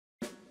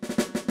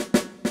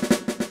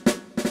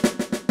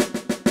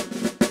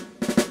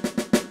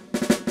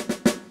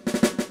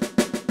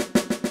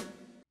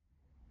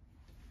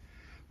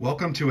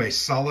Welcome to a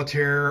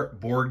solitaire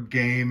board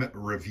game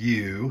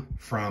review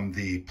from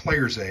the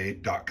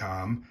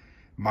playersaid.com.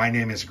 My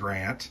name is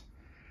Grant.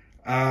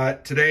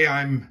 Today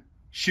I'm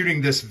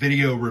shooting this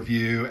video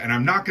review and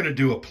I'm not going to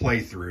do a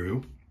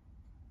playthrough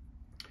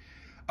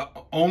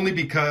only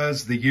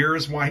because the year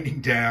is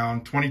winding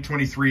down.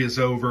 2023 is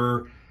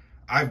over.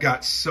 I've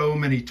got so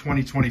many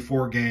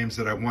 2024 games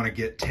that I want to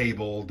get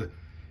tabled.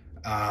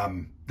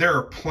 There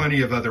are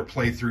plenty of other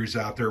playthroughs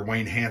out there.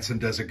 Wayne Hansen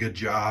does a good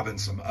job and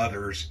some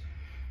others.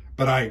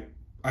 But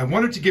I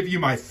wanted to give you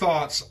my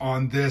thoughts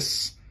on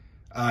this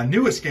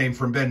newest game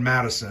from Ben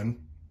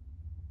Madison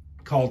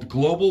called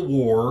Global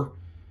War,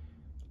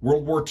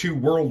 World War II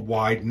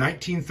Worldwide,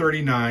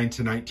 1939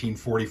 to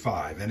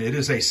 1945. And it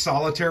is a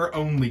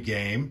solitaire-only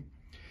game.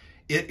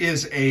 It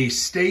is a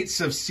States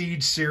of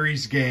Siege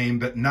series game,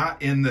 but not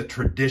in the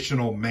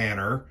traditional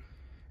manner.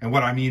 And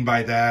what I mean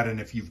by that, and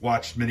if you've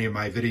watched many of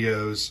my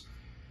videos,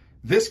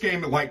 this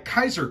game, like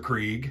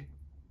Kaiserkrieg,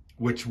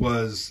 which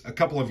was a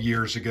couple of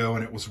years ago,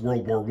 and it was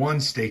World War I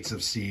States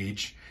of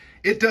Siege.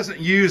 It doesn't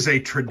use a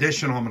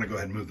traditional, I'm going to go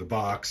ahead and move the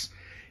box.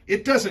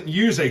 It doesn't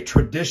use a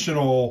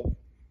traditional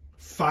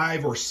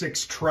 5 or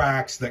 6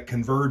 tracks that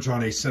converge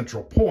on a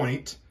central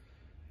point.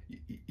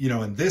 You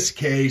know, in this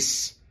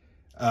case,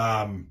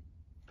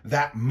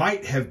 that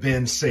might have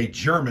been, say,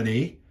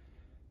 Germany,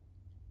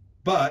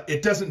 but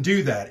it doesn't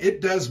do that.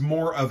 It does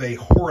more of a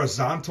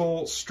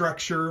horizontal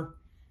structure.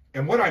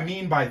 And what I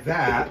mean by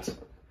that,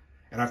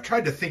 and I've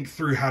tried to think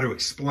through how to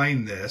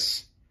explain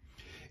this,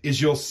 is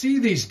you'll see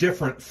these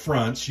different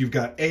fronts. You've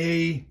got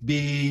A,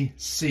 B,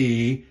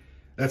 C.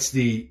 That's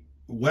the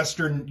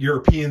Western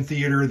European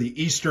theater,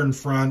 the Eastern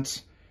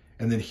Front,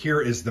 and then here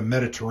is the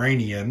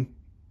Mediterranean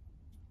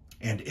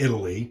and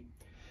Italy.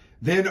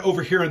 Then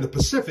over here in the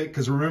Pacific,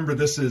 because remember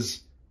this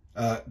is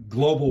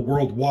global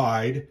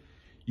worldwide,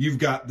 you've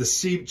got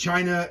the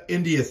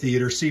China-India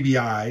theater,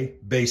 CBI,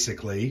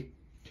 basically.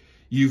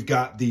 You've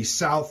got the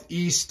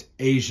Southeast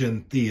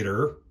Asian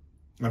theater.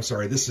 I'm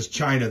sorry, this is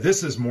China.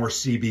 This is more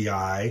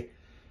CBI.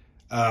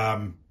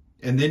 And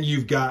then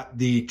you've got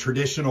the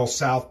traditional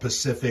South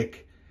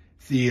Pacific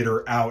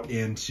theater out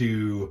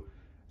into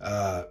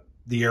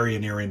the area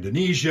near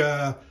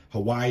Indonesia.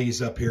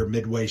 Hawaii's up here,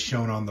 midway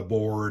shown on the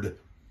board.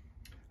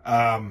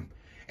 And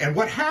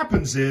what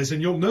happens is,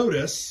 and you'll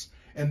notice,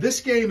 and this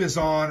game is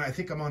on, I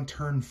think I'm on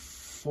turn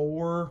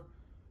 4.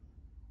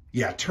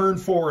 Yeah, turn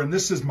 4, and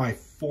this is my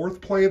 4th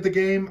play of the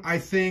game, I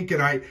think.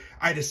 And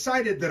I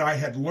decided that I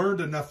had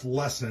learned enough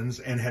lessons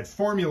and had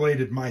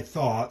formulated my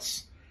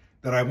thoughts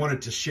that I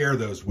wanted to share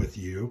those with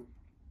you.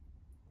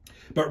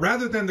 But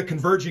rather than the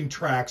converging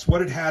tracks,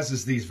 what it has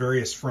is these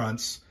various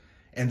fronts.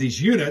 And these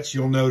units,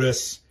 you'll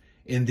notice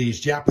in these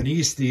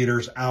Japanese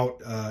theaters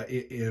out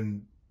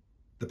in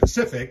the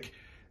Pacific,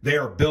 they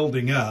are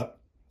building up,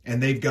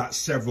 and they've got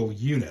several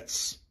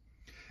units.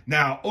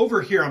 Now,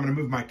 over here, I'm going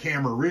to move my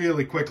camera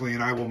really quickly,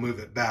 and I will move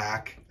it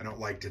back. I don't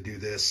like to do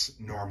this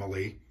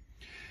normally.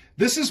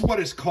 This is what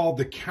is called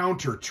the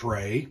counter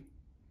tray,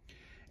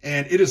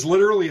 and it is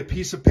literally a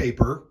piece of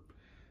paper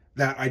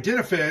that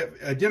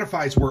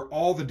identifies where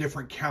all the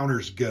different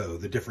counters go,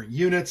 the different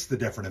units, the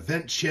different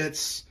event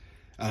chits,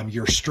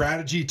 your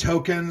strategy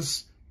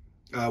tokens,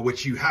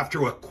 which you have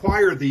to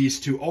acquire these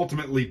to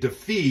ultimately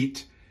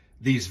defeat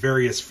these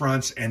various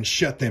fronts and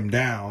shut them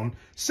down.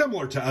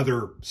 Similar to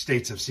other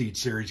States of Siege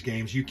series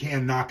games, you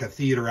can knock a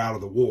theater out of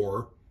the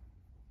war.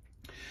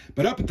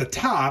 But up at the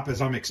top,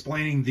 as I'm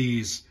explaining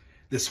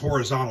this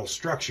horizontal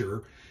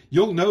structure,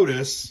 you'll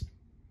notice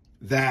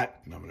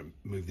that, and I'm going to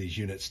move these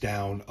units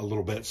down a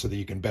little bit so that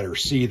you can better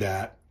see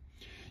that.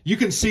 You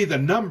can see the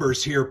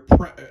numbers here,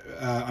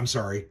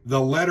 the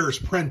letters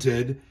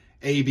printed,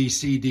 A, B,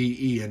 C, D,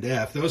 E, and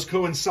F. Those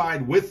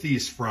coincide with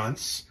these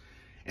fronts.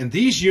 And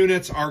these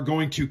units are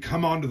going to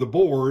come onto the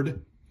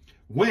board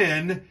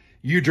when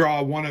you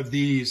draw one of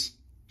these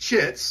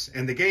chits,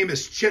 and the game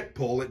is chit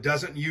pull. It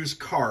doesn't use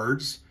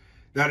cards.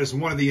 That is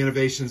one of the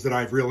innovations that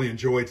I've really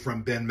enjoyed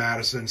from Ben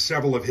Madison.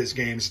 Several of his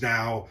games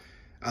now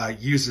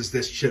uses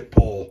this chit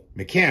pull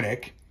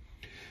mechanic.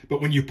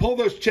 But when you pull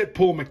those chit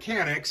pull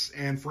mechanics,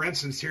 and for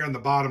instance here on the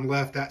bottom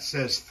left, that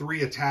says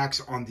 3 attacks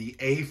on the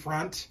A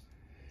front.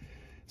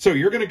 So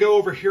you're going to go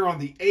over here on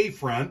the A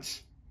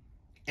front,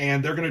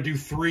 and they're going to do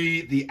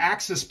 3, the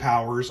Axis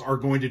powers are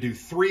going to do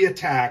 3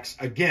 attacks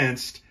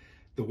against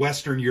the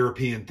Western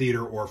European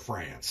theater or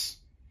France.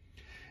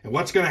 And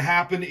what's going to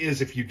happen is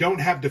if you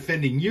don't have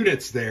defending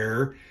units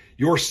there,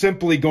 you're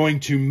simply going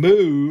to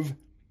move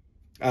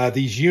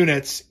these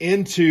units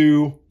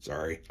into,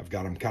 sorry, I've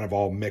got them kind of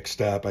all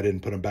mixed up. I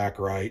didn't put them back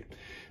right.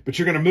 But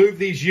you're going to move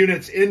these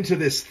units into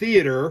this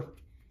theater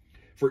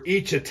for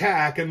each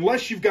attack,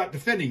 unless you've got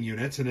defending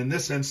units, and in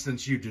this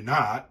instance you do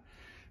not.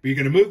 But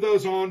you're going to move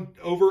those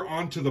over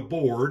onto the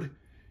board.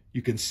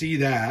 You can see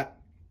that.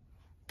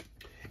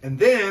 And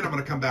then I'm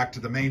going to come back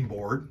to the main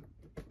board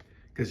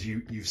because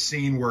you've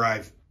seen where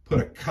I've put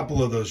a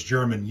couple of those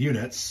German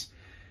units.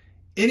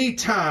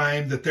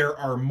 Anytime that there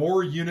are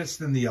more units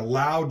than the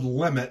allowed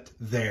limit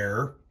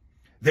there,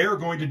 they're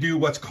going to do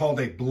what's called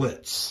a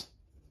blitz.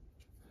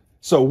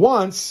 So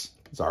once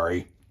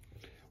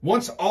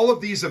all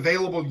of these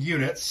available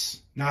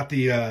units, not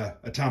the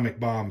atomic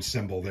bomb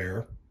symbol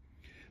there,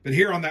 but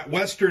here on that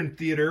Western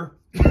theater,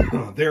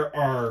 there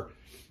are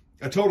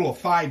a total of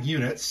 5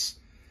 units.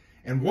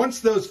 And once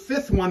those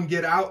 5th one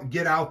get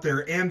out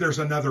there and there's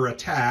another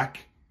attack,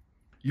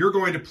 you're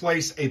going to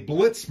place a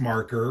blitz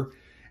marker,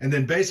 and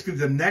then basically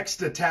the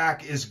next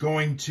attack is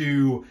going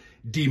to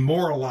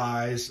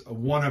demoralize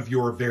one of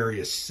your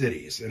various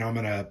cities. And I'm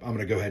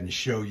gonna go ahead and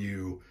show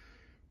you.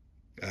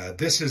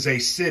 This is a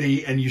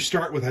city, and you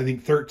start with, I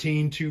think,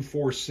 13, 2,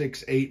 4,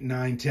 6, 8,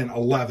 9, 10,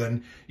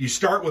 11. You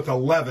start with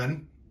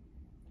 11,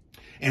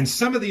 and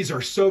some of these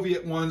are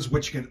Soviet ones,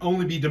 which can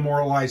only be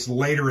demoralized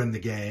later in the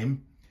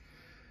game.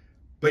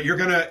 But you're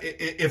gonna,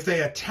 if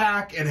they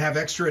attack and have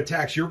extra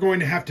attacks, you're going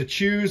to have to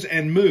choose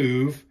and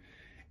move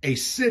a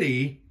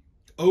city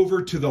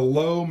over to the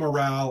low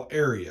morale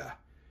area.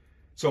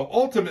 So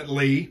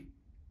ultimately,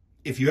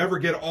 if you ever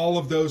get all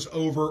of those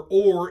over,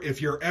 or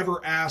if you're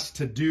ever asked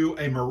to do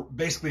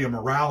basically a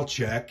morale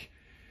check,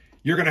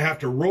 you're going to have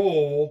to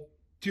roll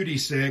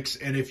 2d6,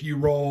 and if you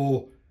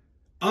roll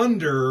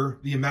under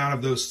the amount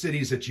of those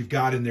cities that you've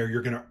got in there,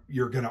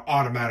 you're gonna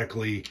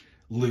automatically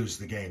lose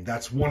the game.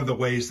 That's one of the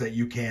ways that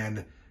you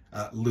can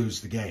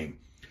lose the game.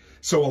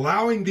 So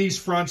allowing these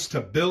fronts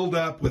to build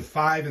up with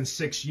 5 and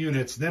 6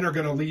 units then are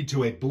going to lead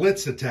to a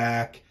blitz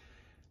attack,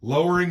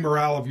 lowering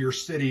morale of your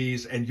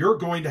cities, and you're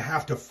going to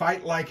have to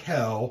fight like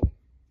hell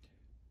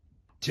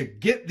to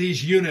get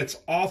these units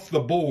off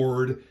the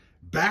board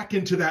back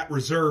into that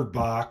reserve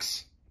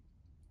box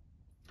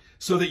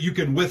so that you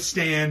can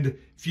withstand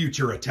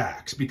future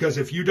attacks. Because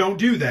if you don't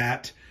do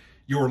that,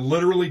 you're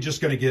literally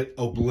just going to get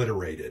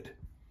obliterated.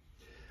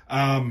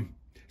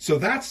 So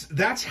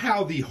that's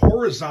how the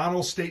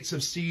horizontal states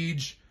of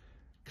siege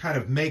kind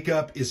of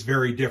makeup is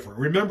very different.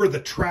 Remember the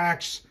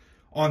tracks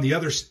on the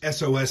other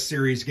SOS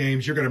series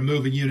games, you're going to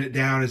move a unit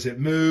down as it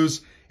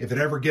moves. If it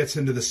ever gets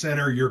into the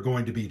center, you're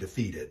going to be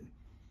defeated.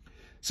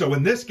 So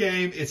in this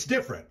game, it's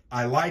different.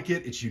 I like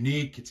it. It's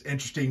unique. It's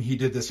interesting. He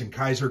did this in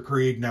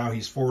Kaiserkrieg. Now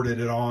he's forwarded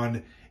it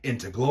on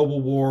into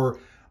Global War.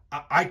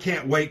 I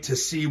can't wait to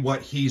see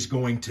what he's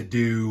going to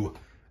do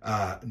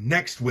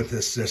next with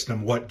this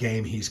system, what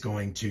game he's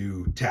going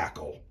to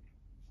tackle.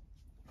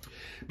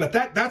 But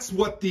that's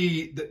what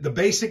the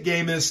basic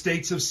game is,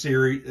 States of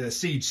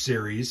Siege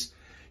series.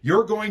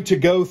 You're going to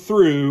go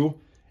through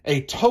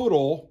a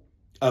total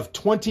of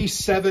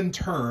 27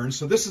 turns.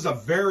 So this is a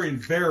very,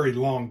 very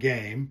long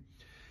game.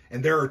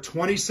 And there are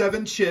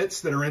 27 chits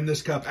that are in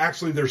this cup.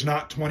 Actually, there's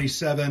not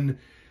 27.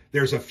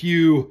 There's a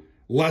few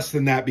less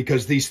than that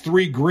because these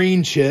 3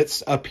 green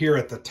chits up here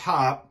at the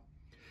top,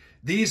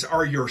 these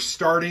are your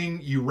starting.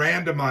 You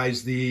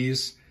randomize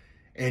these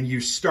and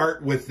you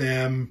start with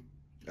them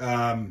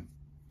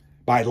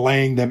by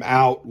laying them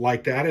out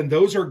like that. And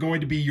those are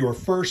going to be your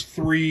first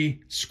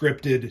 3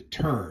 scripted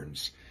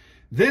turns.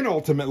 Then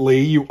ultimately,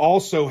 you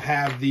also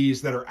have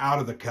these that are out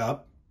of the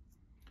cup.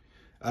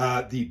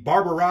 The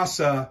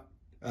Barbarossa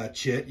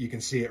chit, you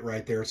can see it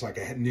right there. It's like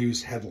a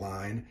news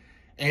headline.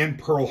 And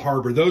Pearl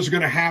Harbor. Those are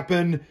going to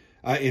happen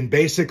in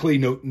basically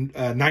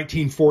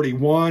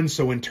 1941.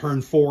 So in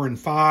turn 4 and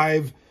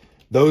 5,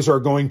 those are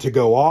going to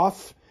go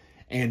off.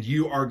 And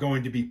you are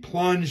going to be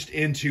plunged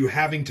into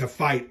having to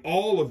fight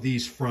all of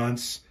these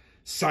fronts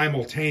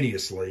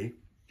simultaneously.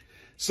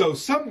 So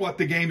somewhat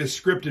the game is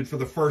scripted for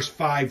the first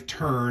 5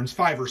 turns,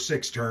 5 or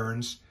 6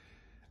 turns.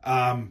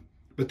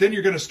 But then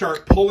you're going to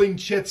start pulling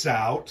chits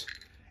out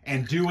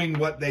and doing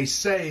what they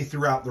say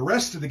throughout the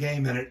rest of the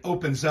game, and it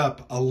opens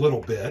up a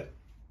little bit.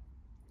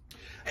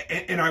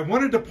 And I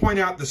wanted to point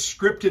out the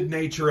scripted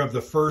nature of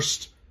the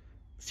first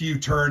few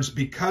turns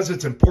because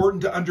it's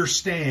important to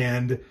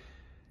understand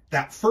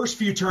that first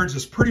few turns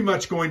is pretty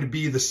much going to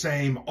be the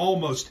same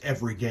almost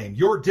every game.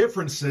 Your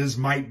differences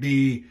might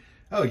be,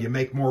 oh, you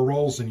make more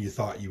rolls than you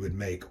thought you would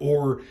make,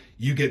 or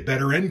you get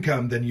better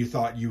income than you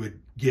thought you would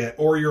get,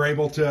 or you're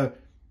able to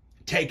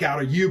take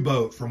out a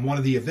U-boat from one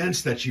of the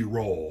events that you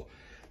roll.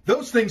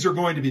 Those things are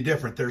going to be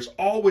different. There's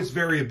always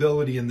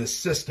variability in this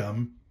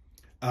system,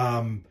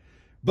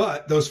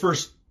 but those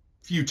first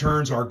few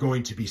turns are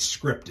going to be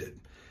scripted.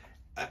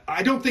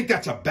 I don't think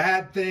that's a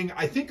bad thing.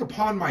 I think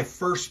upon my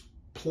first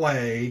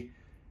play,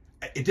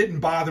 it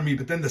didn't bother me,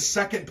 but then the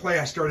second play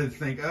I started to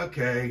think,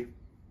 okay,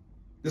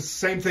 this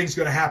same thing's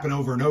going to happen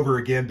over and over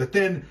again. But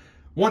then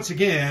once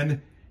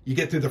again, you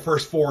get through the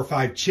first 4 or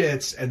 5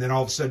 chits, and then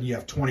all of a sudden you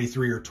have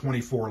 23 or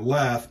 24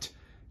 left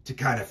to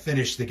kind of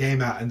finish the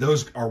game out. And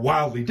those are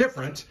wildly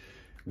different.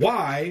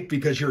 Why?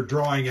 Because you're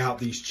drawing out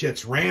these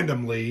chits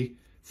randomly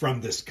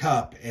from this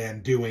cup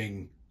and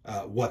doing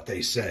what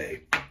they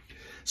say.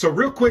 So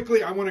real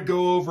quickly, I want to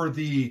go over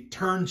the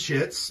turn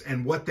chits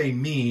and what they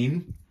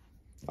mean.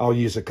 I'll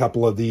use a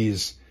couple of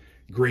these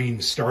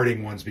green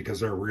starting ones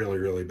because they're really,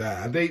 really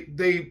bad.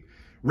 They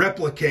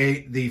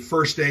replicate the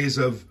first days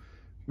of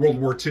World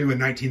War II in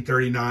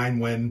 1939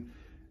 when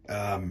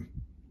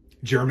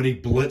Germany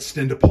blitzed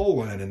into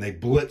Poland and they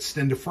blitzed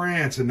into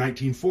France in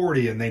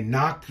 1940 and they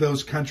knocked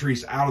those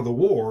countries out of the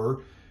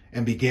war.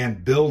 and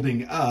began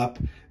building up.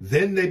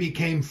 Then they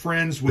became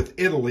friends with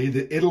Italy.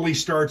 Italy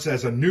starts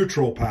as a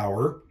neutral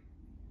power.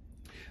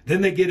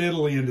 Then they get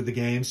Italy into the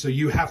game. So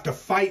you have to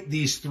fight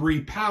these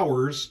three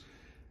powers,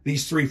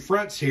 these three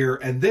fronts here.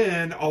 And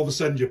then all of a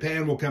sudden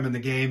Japan will come in the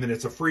game and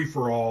it's a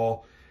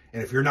free-for-all.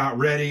 And if you're not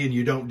ready and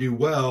you don't do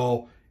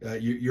well,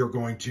 you're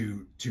going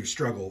to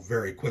struggle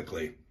very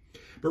quickly.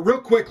 But real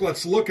quick,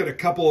 let's look at a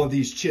couple of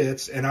these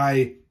chits. And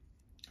I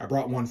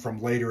brought one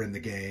from later in the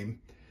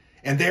game.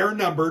 And they are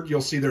numbered.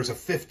 You'll see there's a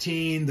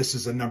 15. This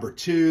is a number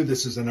 2.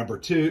 This is a number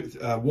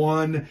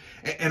 1.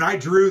 And I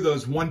drew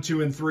those 1,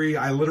 2, and 3.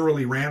 I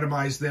literally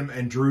randomized them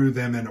and drew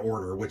them in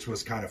order, which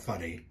was kind of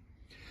funny.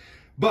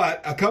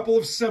 But a couple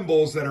of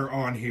symbols that are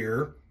on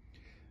here.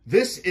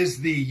 This is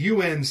the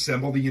UN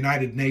symbol, the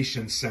United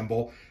Nations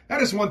symbol.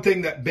 That is one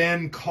thing that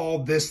Ben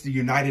called this the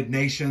United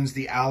Nations,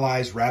 the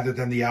Allies, rather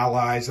than the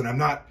Allies.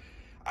 And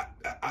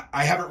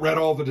I haven't read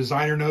all the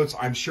designer notes.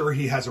 I'm sure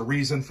he has a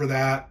reason for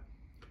that.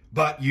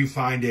 But you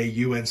find a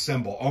UN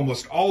symbol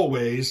almost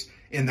always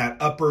in that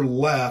upper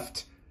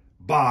left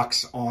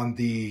box on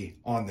the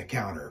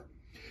counter.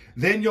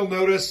 Then you'll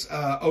notice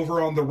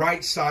over on the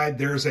right side,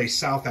 there's a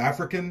South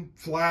African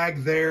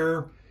flag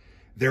there.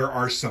 There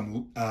are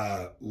some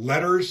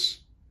letters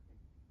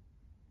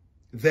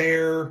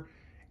there.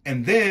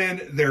 And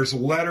then there's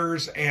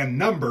letters and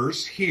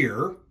numbers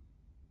here,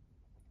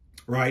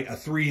 right? A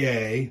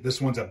 3A.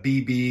 This one's a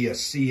BB, a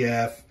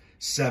CF,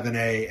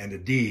 7A, and a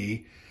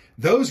D.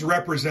 Those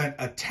represent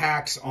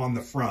attacks on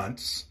the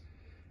fronts.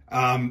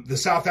 The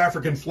South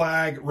African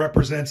flag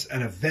represents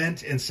an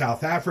event in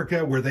South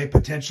Africa where they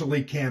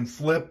potentially can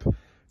flip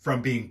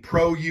from being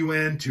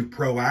pro-UN to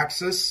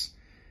pro-Axis.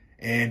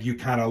 And you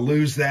kind of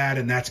lose that,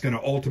 and that's going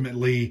to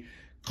ultimately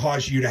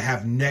cause you to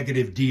have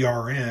negative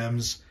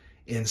DRMs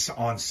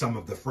on some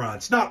of the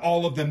fronts. Not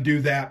all of them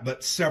do that,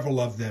 but several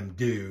of them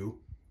do.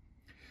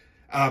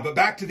 But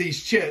back to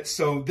these chits.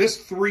 So this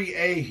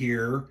 3A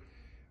here,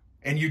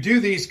 and you do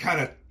these kind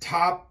of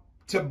top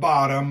to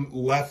bottom,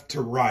 left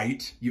to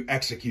right. You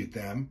execute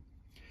them.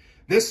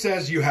 This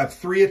says you have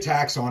 3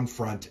 attacks on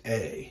front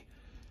A.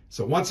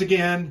 So once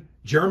again,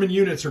 German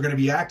units are going to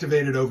be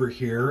activated over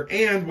here.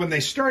 And when they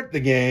start the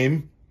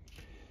game,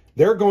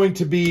 they're going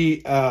to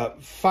be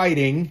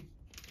fighting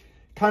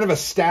kind of a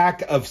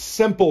stack of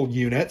simple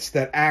units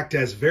that act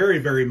as very,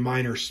 very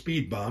minor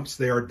speed bumps.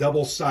 They are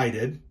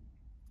double-sided.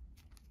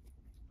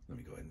 Let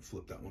me go ahead and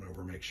flip that one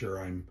over, make sure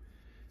I'm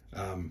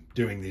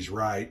doing these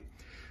right.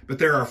 But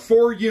there are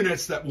 4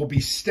 units that will be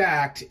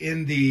stacked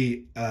in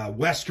the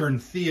Western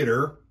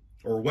Theater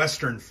or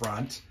Western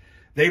Front.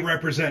 They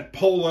represent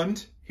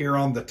Poland here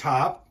on the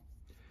top.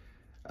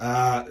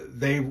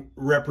 They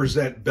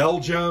represent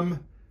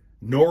Belgium,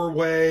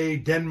 Norway,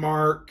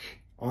 Denmark.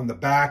 On the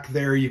back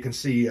there, you can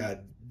see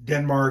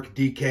Denmark,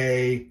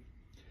 DK,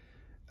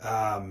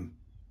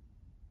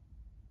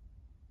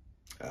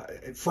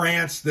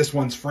 France. This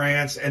one's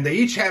France. And they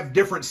each have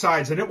different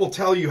sides, and it will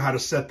tell you how to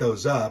set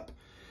those up.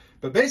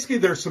 But basically,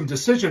 there's some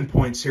decision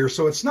points here.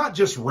 So it's not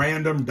just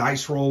random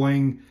dice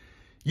rolling.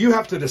 You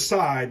have to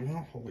decide.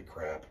 Well, holy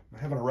crap. I'm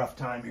having a rough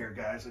time here,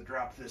 guys. I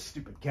dropped this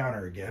stupid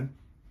counter again.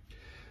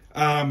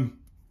 On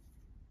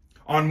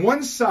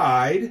one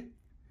side,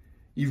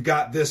 you've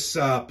got this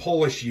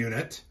Polish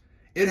unit.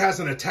 It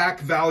has an attack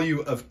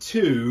value of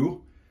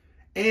 2,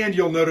 and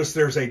you'll notice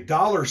there's a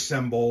dollar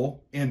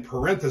symbol in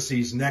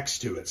parentheses next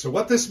to it. So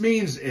what this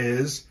means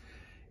is,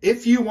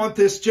 if you want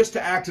this just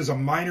to act as a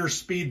minor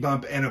speed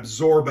bump and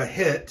absorb a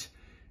hit,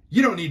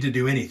 you don't need to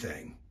do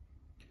anything.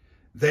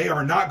 They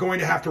are not going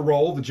to have to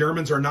roll. The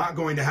Germans are not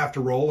going to have to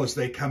roll as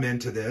they come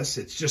into this.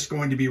 It's just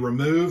going to be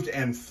removed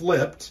and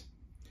flipped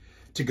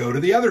to go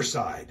to the other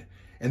side.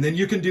 And then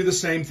you can do the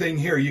same thing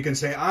here. You can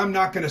say, I'm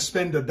not going to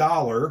spend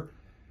 $1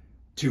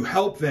 to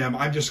help them.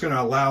 I'm just going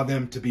to allow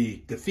them to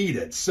be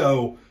defeated.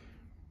 So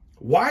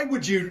why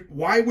would you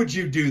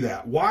do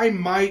that? Why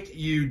might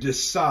you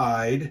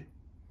decide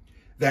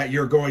that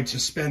you're going to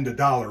spend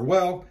 $1?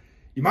 Well,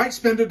 you might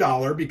spend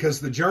 $1 because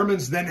the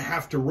Germans then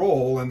have to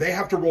roll, and they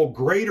have to roll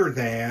greater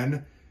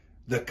than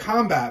the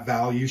combat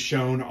value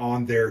shown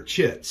on their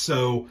chit.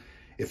 So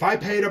if I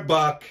paid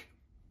 $1,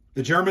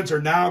 the Germans are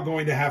now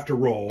going to have to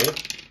roll,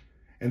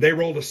 and they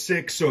rolled a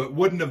 6, so it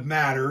wouldn't have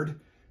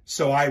mattered.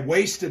 So I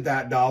wasted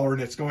that $1,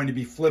 and it's going to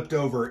be flipped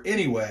over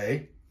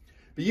anyway.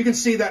 But you can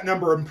see that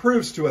number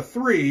improves to a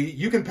 3.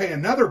 You can pay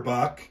another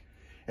 $1,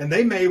 and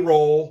they may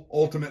roll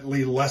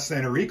ultimately less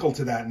than or equal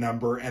to that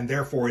number, and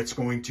therefore it's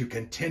going to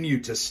continue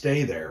to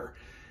stay there.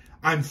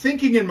 I'm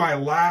thinking in my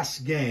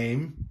last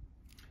game,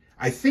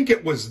 I think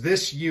it was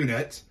this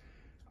unit.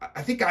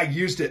 I think I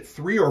used it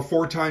 3 or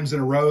 4 times in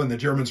a row, and the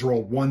Germans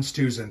rolled 1s,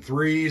 2s, and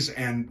 3s,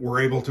 and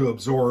were able to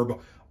absorb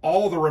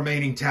all the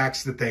remaining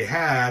attacks that they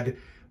had,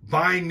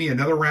 buying me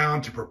another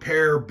round to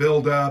prepare,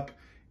 build up,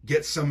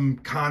 get some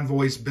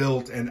convoys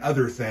built, and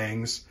other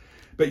things.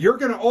 But you're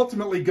going to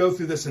ultimately go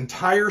through this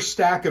entire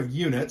stack of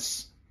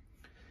units,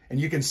 and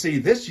you can see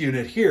this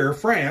unit here,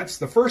 France,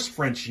 the first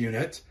French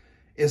unit,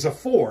 is a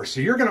 4. So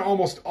you're going to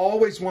almost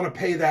always want to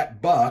pay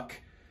that $1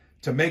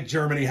 to make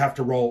Germany have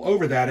to roll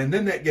over that. And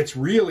then that gets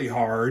really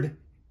hard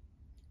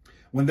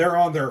when they're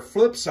on their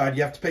flip side.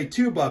 You have to pay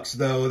 $2,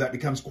 though. That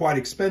becomes quite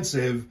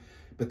expensive.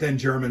 But then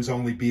Germans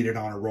only beat it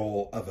on a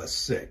roll of a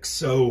 6.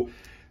 So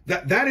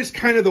that is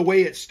kind of the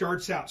way it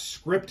starts out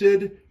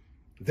scripted.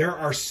 There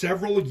are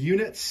several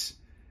units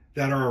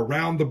that are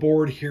around the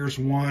board. Here's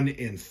one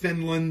in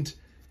Finland.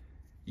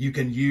 You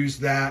can use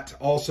that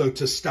also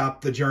to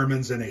stop the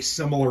Germans in a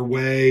similar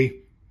way.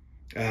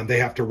 They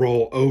have to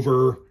roll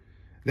over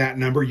that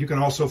number. You can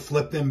also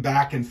flip them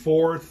back and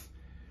forth.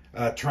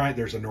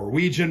 There's a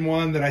Norwegian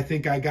one that I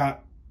think I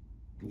got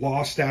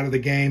lost out of the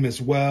game as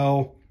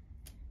well.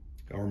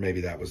 Or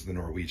maybe that was the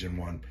Norwegian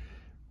one.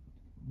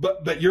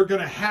 But you're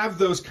going to have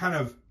those kind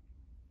of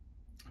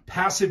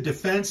passive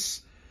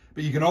defense,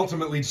 but you can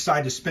ultimately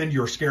decide to spend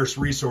your scarce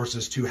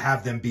resources to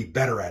have them be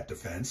better at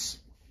defense.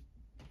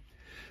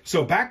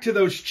 So back to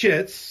those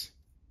chits.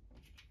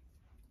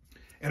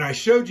 And I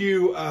showed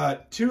you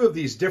 2 of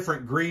these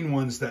different green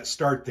ones that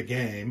start the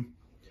game.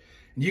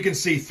 And you can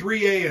see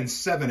 3A and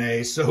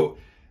 7A. So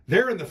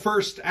they're in the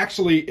first,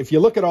 actually, if you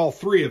look at all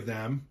 3 of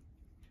them,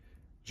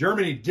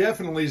 Germany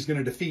definitely is going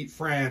to defeat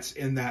France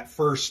in that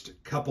first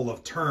couple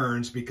of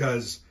turns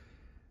because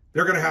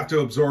they're going to have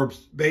to absorb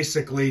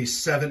basically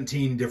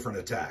 17 different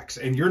attacks.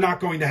 And you're not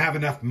going to have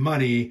enough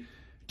money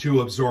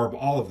to absorb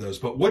all of those.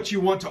 But what you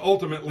want to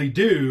ultimately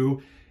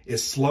do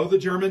is slow the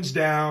Germans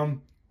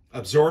down,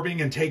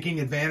 absorbing and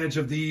taking advantage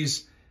of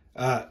these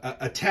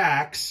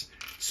attacks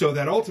so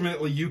that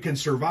ultimately you can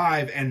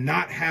survive and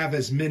not have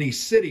as many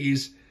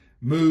cities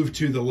move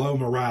to the low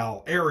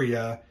morale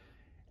area.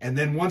 And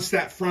then once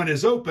that front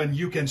is open,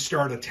 you can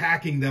start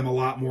attacking them a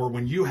lot more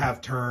when you have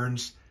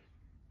turns.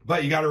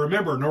 But you got to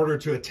remember, in order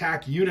to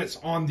attack units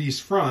on these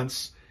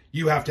fronts,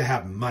 you have to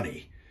have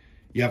money.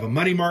 You have a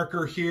money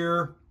marker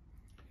here.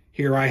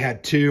 Here I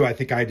had 2. I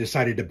think I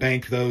decided to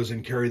bank those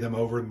and carry them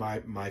over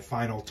my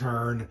final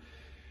turn.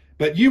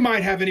 But you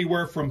might have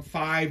anywhere from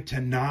 5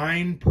 to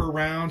 9 per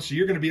round. So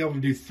you're going to be able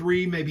to do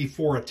 3, maybe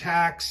 4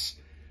 attacks,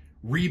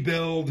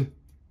 rebuild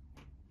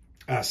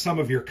some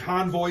of your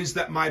convoys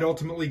that might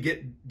ultimately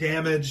get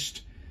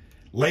damaged.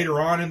 Later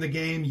on in the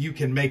game, you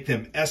can make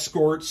them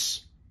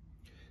escorts.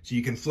 So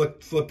you can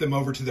flip them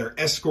over to their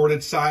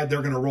escorted side.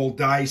 They're going to roll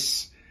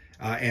dice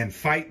and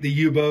fight the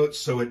U-boats.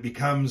 So it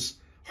becomes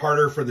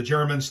harder for the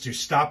Germans to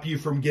stop you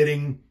from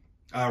getting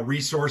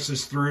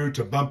resources through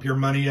to bump your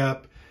money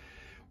up.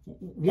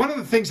 One of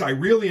the things I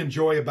really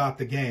enjoy about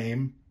the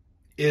game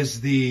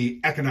is the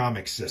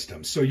economic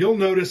system. So you'll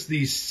notice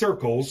these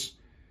circles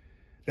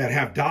that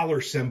have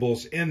dollar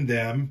symbols in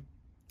them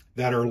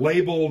that are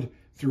labeled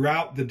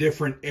throughout the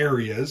different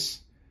areas.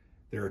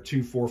 There are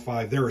 2, 4,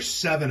 5. There are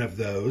 7 of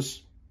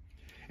those.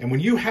 And when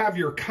you have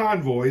your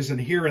convoys,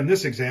 and here in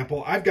this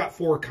example, I've got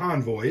 4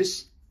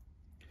 convoys,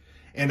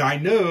 and I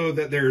know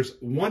that there's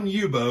 1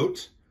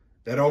 U-boat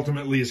that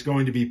ultimately is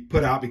going to be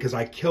put out because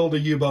I killed a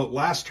U-boat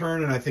last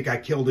turn, and I think I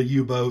killed a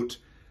U-boat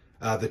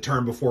the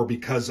turn before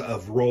because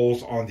of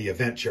rolls on the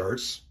event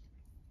charts.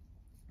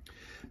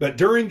 But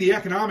during the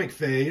economic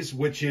phase,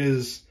 which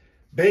is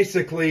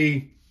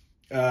basically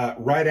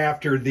right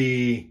after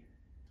the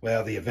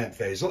event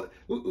phase.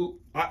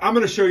 I'm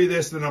going to show you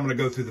this, and then I'm going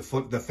to go through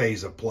the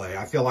phase of play.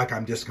 I feel like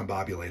I'm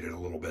discombobulated a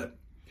little bit.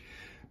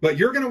 But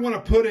you're going to want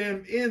to put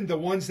in the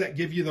ones that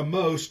give you the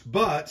most,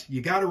 but you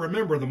got to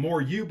remember, the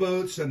more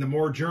U-boats and the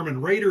more German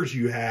raiders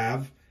you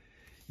have,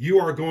 you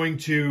are going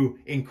to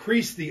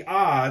increase the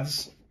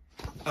odds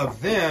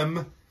of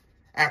them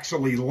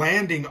actually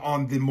landing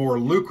on the more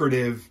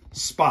lucrative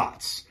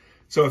spots.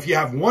 So if you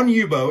have 1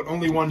 U-boat,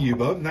 only 1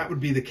 U-boat, and that would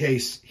be the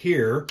case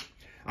here,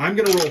 I'm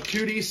going to roll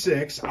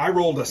 2d6. I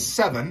rolled a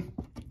 7,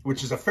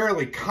 which is a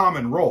fairly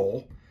common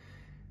roll.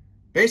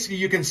 Basically,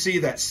 you can see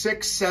that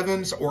 6,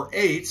 7s, or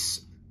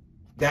 8s,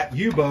 that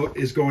U-boat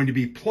is going to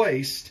be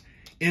placed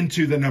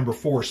into the number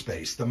 4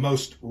 space, the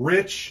most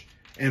rich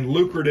and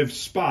lucrative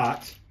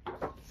spot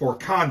for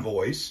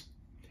convoys.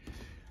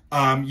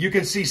 You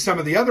can see some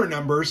of the other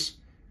numbers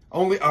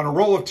only on a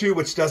roll of 2,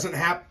 which doesn't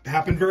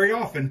happen very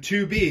often,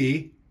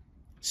 2B.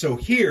 So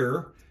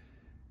here,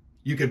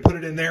 you can put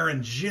it in there,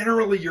 and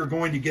generally you're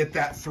going to get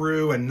that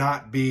through and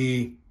not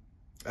be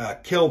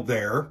killed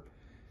there.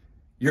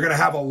 You're going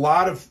to have a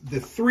lot of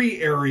the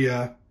 3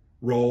 area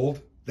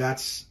rolled.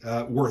 That's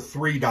worth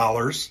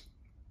 $3.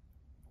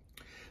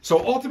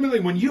 So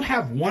ultimately, when you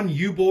have 1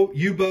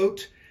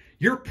 U-boat,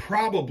 you're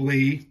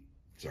probably,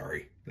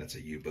 sorry, that's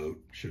a U-boat.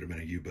 Should have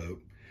been a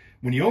U-boat.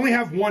 When you only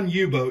have 1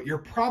 U-boat, you're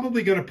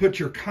probably going to put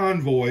your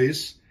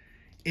convoys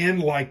in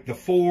like the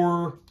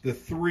 4, the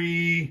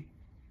 3,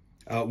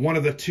 one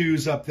of the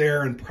 2s up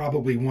there, and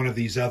probably one of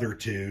these other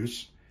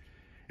 2s.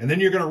 And then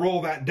you're going to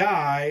roll that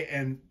die,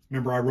 and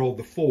remember I rolled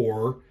the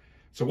 4.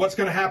 So what's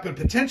going to happen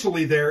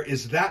potentially there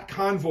is that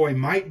convoy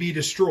might be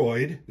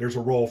destroyed. There's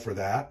a roll for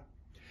that.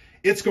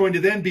 It's going to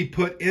then be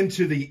put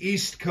into the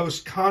East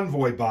Coast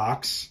convoy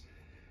box,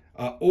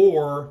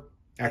 or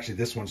actually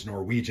this one's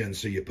Norwegian,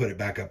 so you put it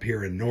back up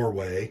here in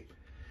Norway.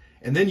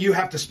 And then you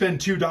have to spend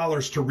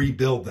 $2 to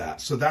rebuild that.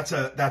 So that's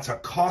a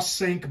cost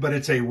sink, but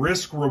it's a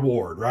risk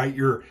reward, right?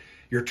 You're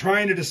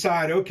trying to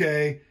decide,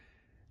 okay,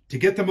 to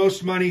get the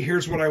most money,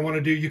 here's what I want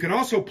to do. You can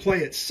also play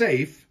it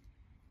safe,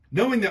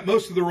 knowing that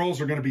most of the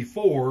rolls are going to be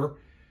 4.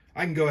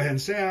 I can go ahead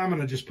and say, I'm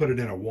going to just put it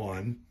in a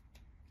 1.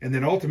 And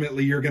then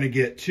ultimately you're going to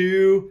get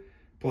 2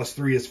 plus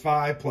 3 is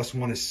 5, plus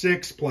 1 is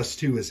 6, plus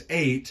 2 is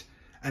 8.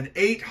 An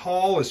 8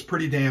 haul is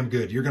pretty damn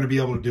good. You're going to be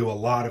able to do a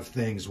lot of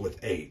things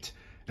with 8.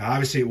 Now,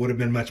 obviously, it would have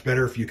been much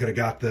better if you could have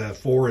got the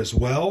 4 as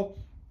well,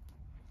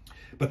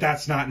 but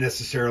that's not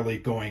necessarily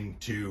going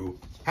to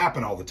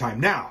happen all the time.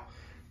 Now,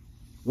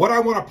 what I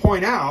want to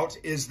point out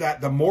is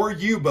that the more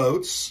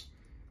U-boats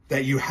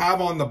that you have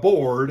on the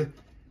board,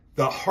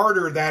 the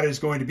harder that is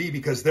going to be,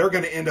 because they're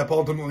going to end up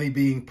ultimately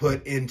being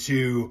put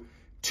into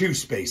 2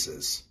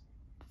 spaces,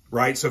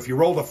 right? So if you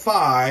roll the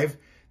 5,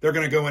 they're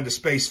going to go into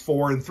space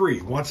 4 and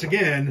 3. Once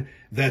again,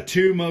 the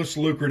 2 most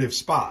lucrative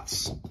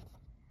spots.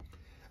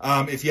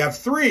 If you have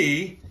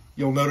 3,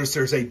 you'll notice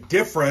there's a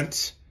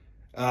different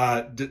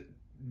way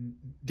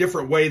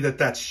that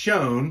that's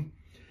shown.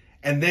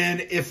 And then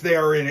if they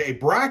are in a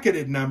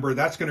bracketed number,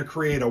 that's going to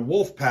create a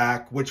wolf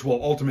pack, which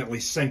will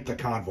ultimately sink the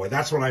convoy.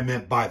 That's what I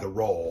meant by the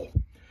roll.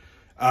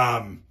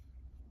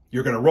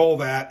 You're going to roll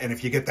that, and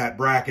if you get that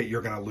bracket,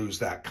 you're going to lose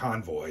that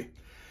convoy.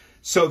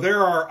 So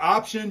there are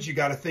options. You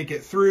got to think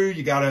it through.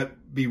 You got to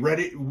be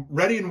ready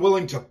and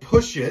willing to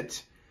push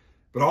it,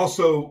 but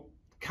also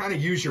kind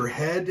of use your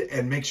head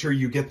and make sure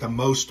you get the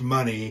most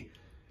money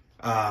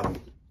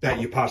that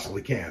you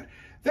possibly can.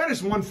 That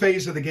is one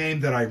phase of the game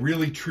that I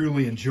really,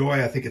 truly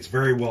enjoy. I think it's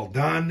very well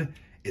done.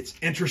 It's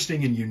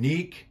interesting and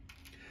unique.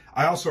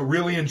 I also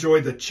really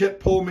enjoy the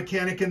chip pull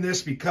mechanic in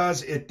this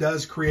because it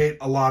does create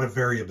a lot of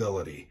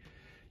variability.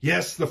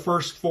 Yes, the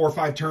first 4 or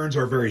 5 turns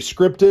are very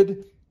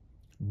scripted,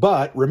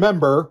 but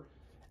remember,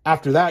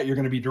 after that, you're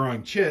going to be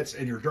drawing chits,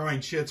 and you're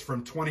drawing chits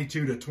from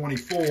 22 to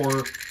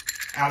 24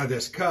 out of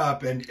this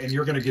cup, and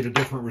you're going to get a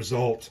different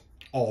result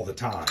all the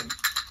time.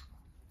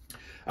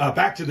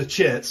 Back to the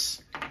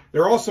chits.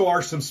 There also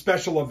are some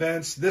special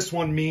events. This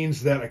one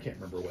means that, I can't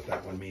remember what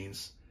that one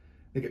means.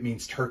 I think it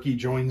means Turkey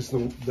joins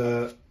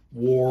the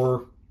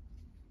war.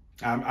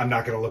 I'm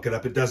not going to look it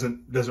up. It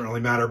doesn't really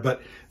matter.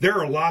 But there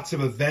are lots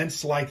of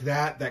events like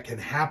that can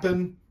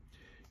happen.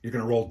 You're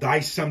going to roll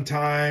dice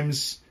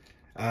sometimes.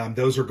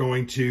 Those are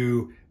going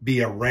to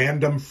be a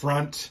random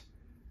front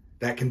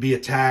that can be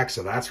attacked,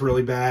 so that's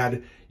really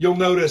bad. You'll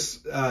notice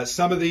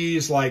some of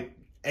these, like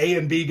A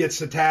and B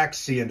gets attacked,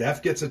 C and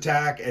F gets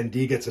attacked, and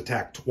D gets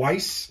attacked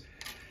twice.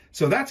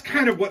 So that's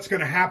kind of what's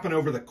going to happen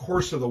over the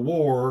course of the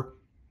war.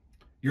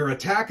 Your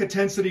attack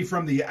intensity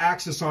from the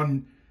axis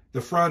on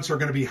the fronts are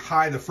going to be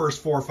high the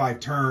first 4 or 5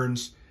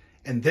 turns,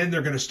 and then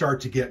they're going to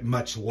start to get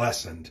much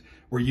lessened,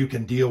 where you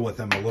can deal with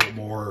them a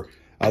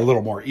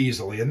little more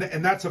easily. And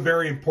that's a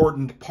very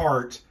important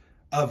part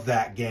of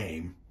that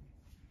game.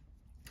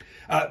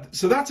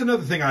 So that's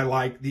another thing I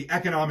like, the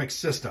economic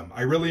system.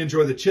 I really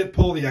enjoy the chit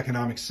pull, the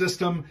economic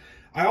system.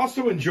 I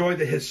also enjoy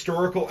the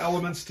historical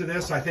elements to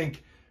this. I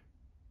think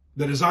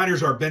the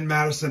designers are Ben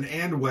Madison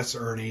and Wes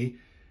Ernie.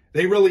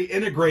 They really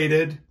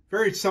integrated,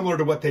 very similar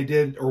to what they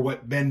did or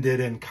what Ben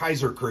did in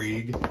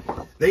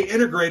Kaiserkrieg. They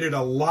integrated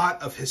a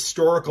lot of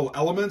historical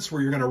elements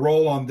where you're going to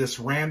roll on this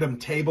random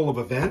table of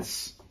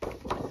events.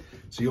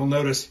 So you'll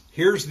notice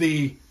here's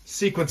the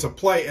sequence of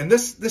play. And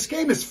this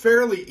game is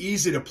fairly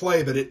easy to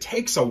play, but it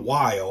takes a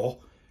while.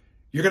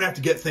 You're going to have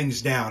to get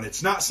things down.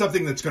 It's not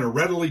something that's going to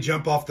readily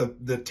jump off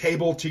the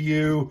table to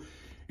you.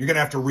 You're going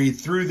to have to read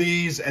through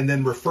these and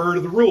then refer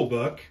to the rule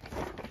book.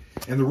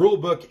 And the rule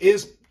book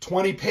is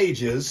 20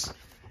 pages,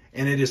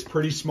 and it is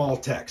pretty small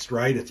text,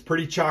 right? It's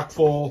pretty chock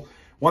full.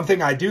 One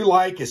thing I do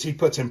like is he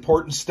puts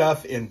important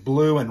stuff in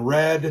blue and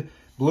red.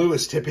 Blue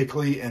is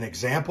typically an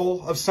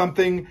example of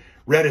something.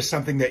 Red is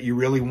something that you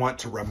really want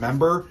to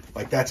remember.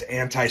 Like that's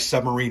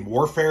anti-submarine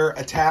warfare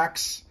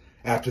attacks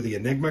after the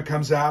Enigma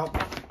comes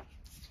out.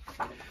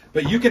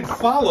 But you can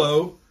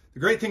follow, the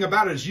great thing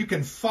about it is you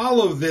can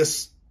follow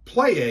this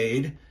play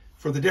aid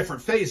for the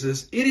different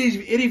phases. It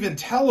even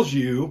tells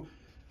you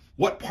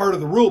what part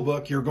of the rule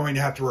book you're going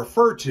to have to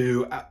refer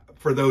to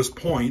for those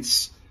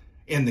points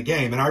in the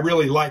game. And I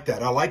really like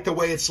that. I like the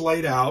way it's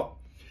laid out.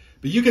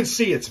 But you can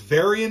see it's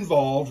very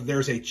involved.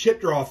 There's a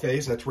chit draw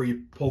phase. That's where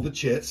you pull the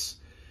chits.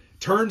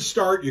 Turn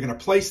start, you're going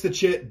to place the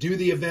chit, do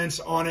the events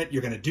on it.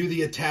 You're going to do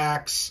the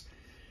attacks.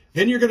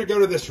 Then you're going to go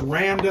to this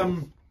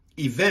random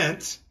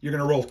event. You're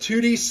going to roll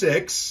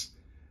 2d6.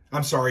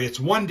 I'm sorry, it's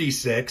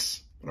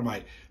 1d6. What am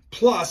I?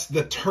 Plus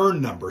the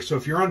turn number. So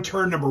if you're on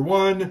turn number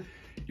 1,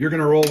 you're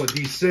going to roll a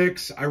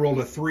d6. I rolled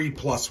a 3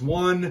 plus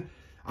 1.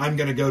 I'm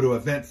going to go to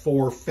event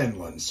 4,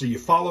 Finland. So you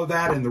follow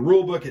that in the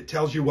rule book. It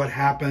tells you what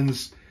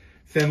happens.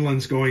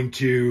 Finland's going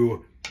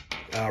to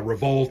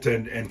revolt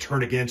and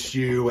turn against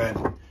you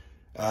and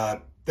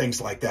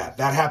things like that.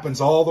 That happens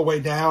all the way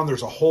down.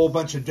 There's a whole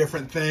bunch of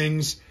different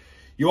things.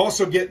 You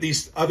also get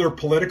these other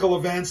political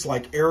events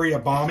like area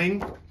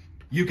bombing.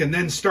 You can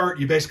then start,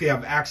 you basically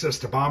have access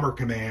to Bomber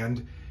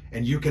Command,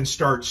 and you can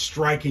start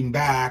striking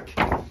back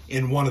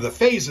in one of the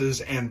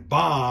phases and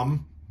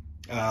bomb,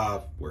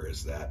 where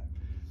is that?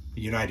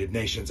 The United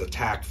Nations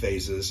attack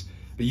phases.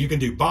 But you can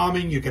do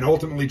bombing. You can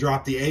ultimately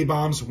drop the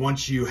A-bombs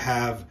once you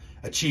have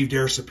achieved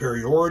air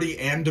superiority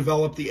and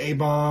develop the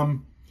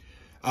A-bomb.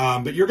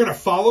 But you're going to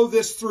follow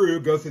this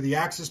through, go through the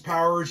Axis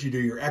powers, you do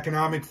your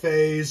economic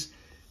phase,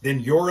 then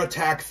your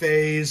attack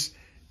phase,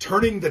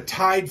 turning the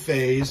tide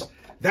phase.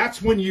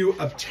 That's when you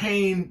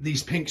obtain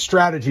these pink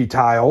strategy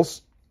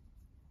tiles.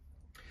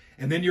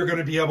 And then you're going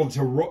to be able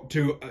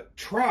to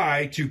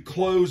try to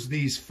close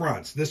these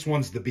fronts. This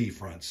one's the B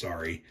front,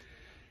 sorry.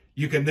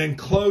 You can then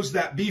close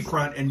that B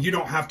front, and you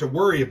don't have to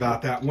worry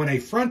about that. When a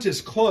front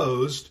is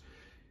closed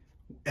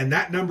and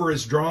that number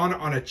is drawn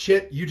on a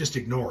chit, you just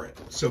ignore it.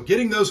 So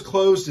getting those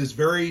closed is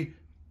very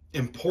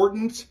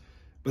important,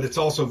 but it's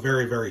also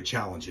very, very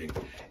challenging.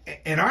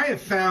 And I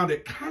have found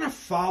it kind of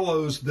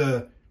follows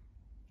the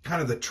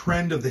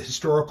trend of the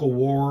historical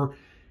war.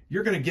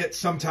 You're going to get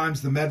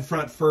sometimes the Med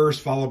Front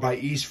first, followed by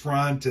East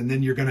Front, and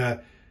then you're going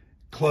to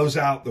close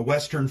out the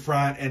Western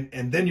Front,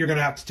 and then you're going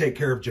to have to take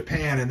care of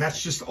Japan. And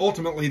that's just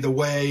ultimately the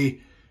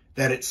way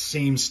that it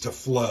seems to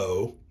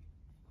flow.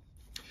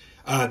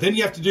 Then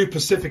you have to do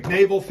Pacific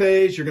Naval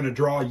Phase. You're going to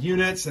draw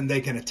units, and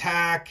they can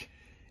attack,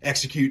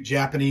 execute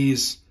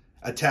Japanese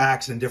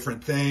attacks and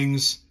different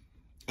things.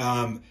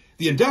 The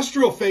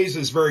Industrial Phase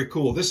is very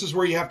cool. This is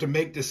where you have to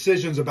make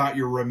decisions about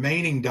your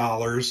remaining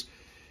dollars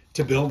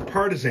to build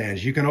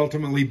partisans. You can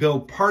ultimately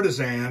build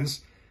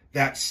partisans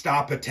that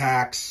stop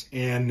attacks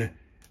in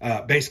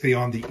basically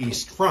on the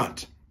East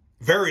Front.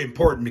 Very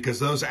important because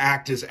those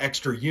act as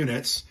extra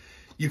units.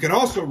 You can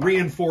also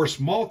reinforce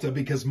Malta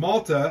because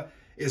Malta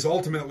is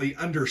ultimately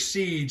under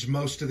siege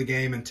most of the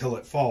game until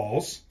it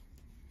falls.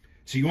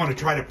 So you want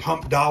to try to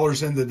pump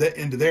dollars into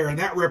there, and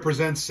that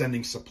represents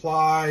sending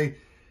supply,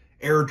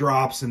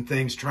 airdrops, and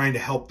things, trying to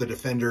help the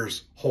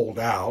defenders hold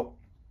out.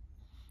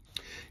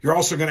 You're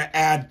also going to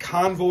add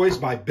convoys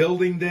by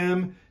building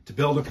them. To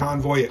build a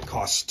convoy, it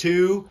costs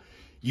 2.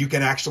 You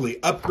can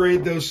actually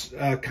upgrade those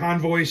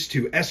convoys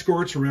to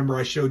escorts. Remember,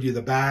 I showed you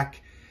the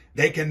back.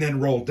 They can then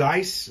roll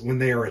dice when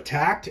they are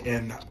attacked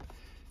and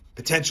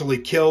potentially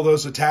kill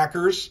those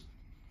attackers.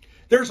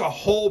 There's a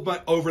whole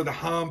bunch over the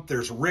hump.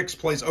 There's Rick's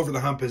Place. Over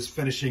the hump is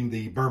finishing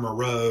the Burma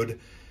Road.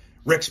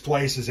 Rick's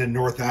Place is in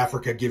North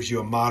Africa, gives you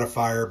a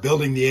modifier.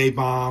 Building the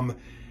A-bomb.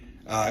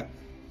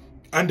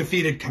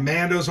 Undefeated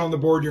commandos on the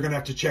board. You're going to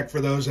have to check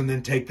for those and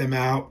then take them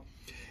out.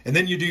 And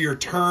then you do your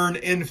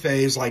turn-in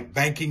phase, like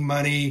banking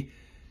money,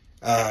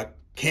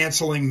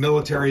 canceling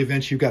military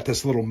events. You've got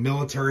this little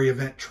military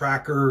event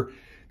tracker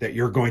that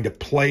you're going to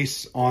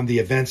place on the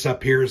events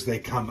up here as they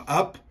come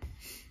up.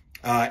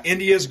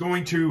 India is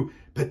going to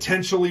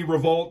potentially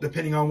revolt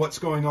depending on what's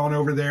going on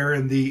over there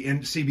in the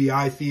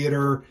CBI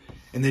theater.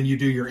 And then you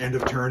do your end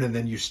of turn, and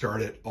then you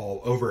start it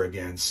all over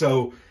again.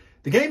 So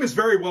the game is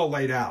very well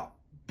laid out,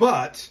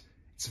 but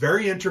it's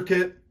very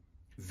intricate,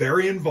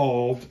 very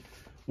involved.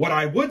 What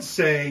I would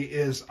say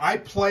is I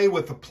play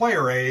with the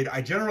player aid.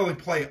 I generally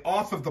play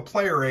off of the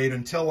player aid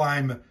until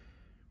I'm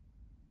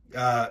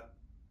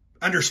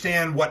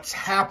understand what's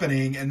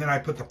happening, and then I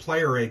put the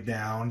player aid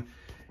down,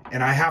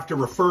 and I have to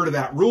refer to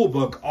that rule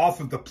book off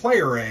of the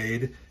player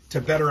aid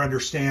to better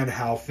understand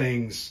how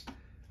things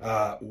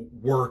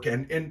work.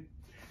 And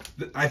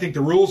I think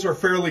the rules are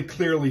fairly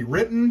clearly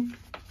written.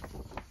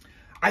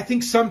 I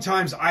think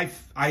sometimes I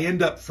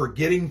end up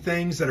forgetting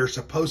things that are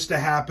supposed to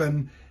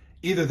happen,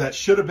 either that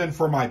should have been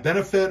for my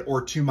benefit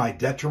or to my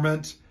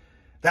detriment.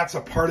 That's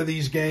a part of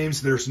these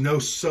games. There's no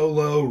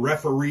solo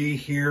referee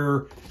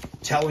here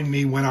telling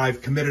me when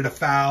I've committed a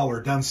foul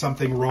or done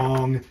something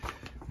wrong,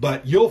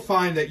 but you'll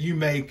find that you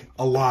make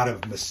a lot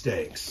of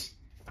mistakes.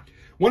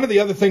 One of the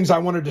other things I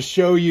wanted to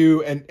show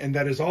you, and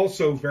that is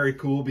also very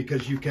cool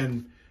because you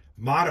can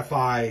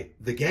modify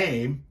the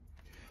game.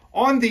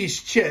 On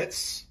these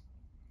chits,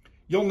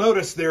 you'll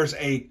notice there's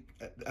a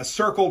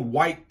circled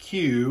white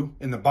Q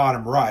in the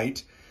bottom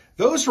right.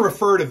 Those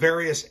refer to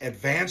various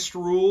advanced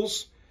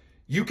rules.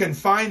 You can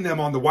find them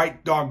on the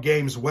White Dog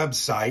Games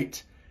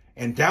website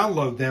and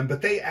download them,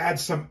 but they add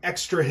some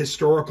extra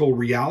historical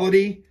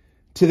reality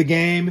to the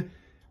game.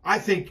 I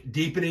think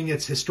deepening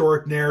its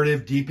historic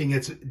narrative, deepening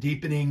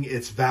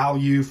its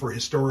value for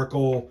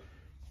historical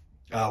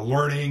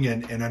learning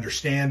and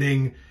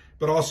understanding,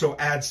 but also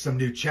adds some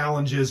new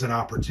challenges and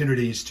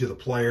opportunities to the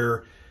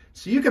player.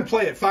 So you can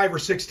play it 5 or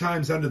 6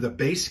 times under the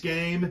base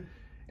game,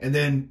 and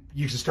then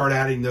you can start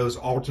adding those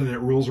alternate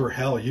rules, or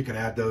hell, you can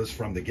add those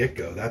from the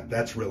get-go.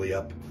 That's really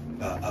up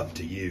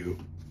to you.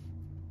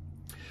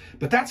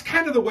 But that's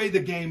kind of the way the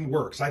game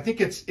works. I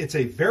think it's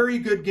a very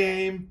good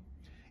game.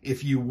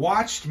 If you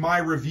watched my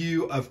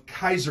review of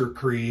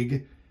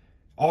Kaiserkrieg,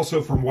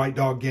 also from White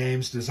Dog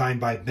Games, designed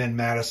by Ben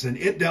Madison,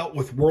 it dealt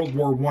with World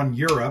War I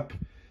Europe,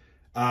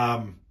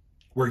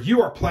 where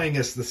you are playing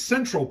as the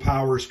Central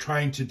Powers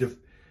trying to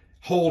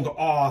hold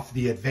off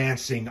the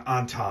advancing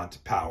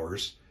Entente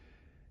powers.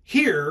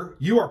 Here,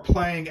 you are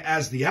playing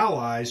as the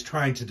Allies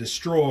trying to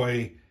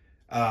destroy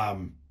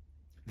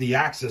the the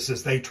Axis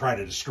as they try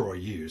to destroy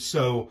you.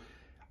 So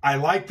I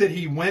like that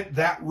he went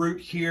that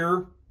route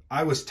here.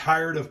 I was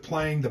tired of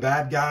playing the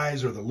bad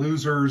guys or the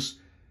losers.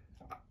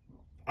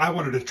 I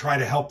wanted to try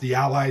to help the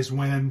Allies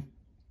win.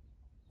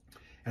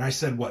 And I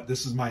said, what,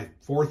 this is my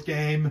 4th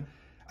game.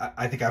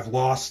 I think I've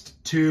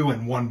lost 2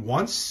 and won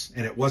once,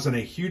 and it wasn't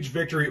a huge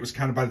victory. It was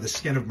kind of by the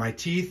skin of my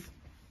teeth.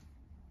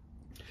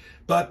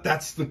 But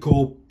that's the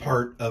cool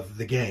part of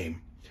the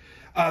game.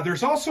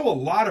 There's also a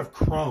lot of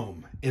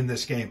chrome in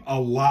this game, a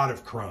lot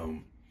of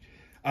chrome.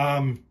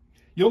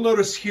 You'll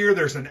notice here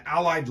there's an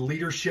Allied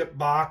leadership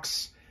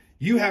box.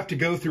 You have to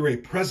go through a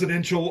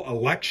presidential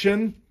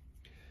election.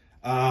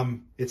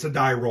 It's a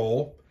die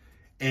roll.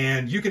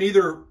 And you can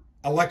either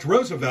elect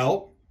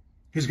Roosevelt,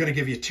 who's going to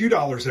give you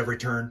 $2 every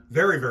turn,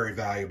 very, very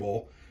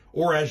valuable.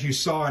 Or as you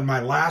saw in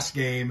my last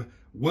game,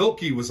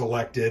 Wilkie was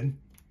elected.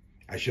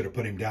 I should have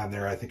put him down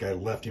there. I think I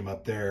left him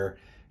up there.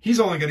 He's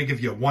only going to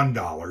give you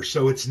 $1,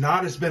 so it's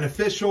not as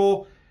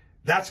beneficial.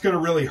 That's going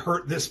to really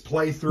hurt this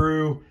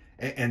playthrough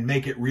and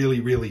make it really,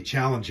 really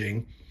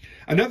challenging.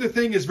 Another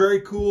thing is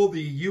very cool.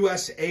 The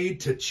U.S.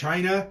 aid to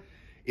China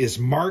is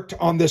marked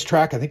on this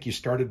track. I think you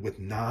started with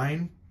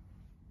 9.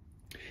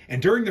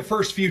 And during the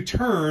first few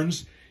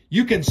turns,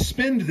 you can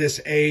spend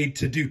this aid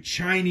to do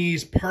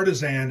Chinese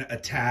partisan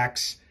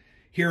attacks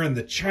here in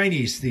the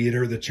Chinese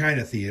theater, the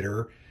China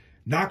theater,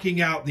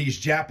 knocking out these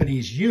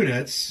Japanese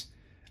units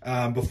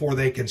before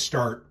they can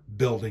start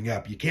building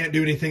up. You can't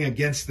do anything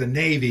against the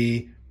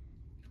Navy,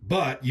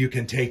 but you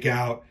can take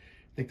out,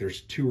 I think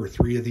there's 2 or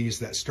 3 of these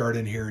that start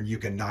in here, and you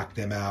can knock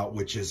them out,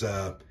 which is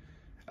a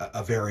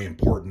very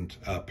important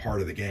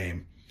part of the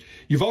game.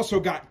 You've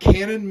also got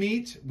cannon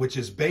meat, which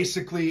is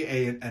basically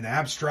an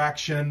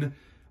abstraction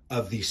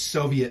of the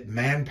Soviet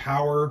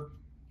manpower.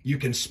 You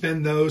can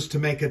spend those to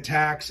make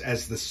attacks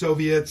as the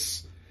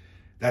Soviets.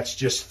 That's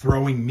just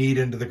throwing meat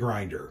into the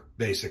grinder,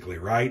 basically,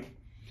 right?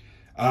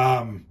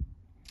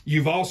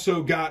 You've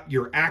also got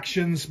your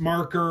actions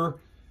marker.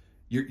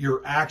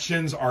 Your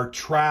actions are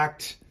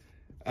tracked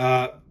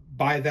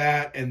by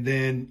that, and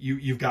then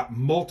you've got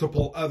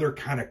multiple other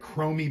kind of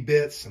chromy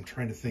bits. I'm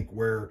trying to think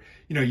where,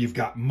 you've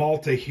got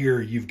Malta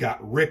here, you've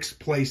got Rick's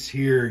place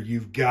here,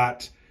 you've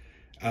got,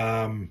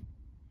 there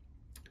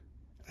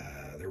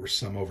were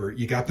some over,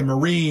 you got the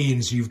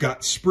Marines, you've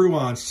got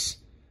Spruance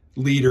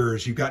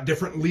leaders, you've got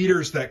different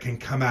leaders that can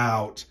come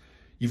out.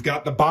 You've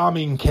got the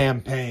bombing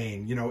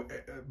campaign,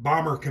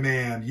 Bomber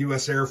Command,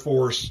 U.S. Air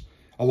Force,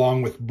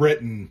 along with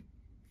Britain.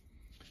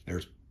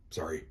 There's,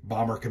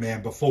 Bomber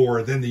Command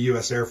before, then the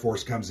U.S. Air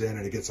Force comes in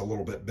and it gets a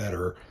little bit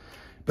better.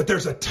 But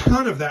there's a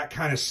ton of that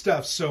kind of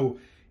stuff. So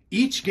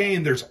each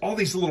game, there's all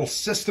these little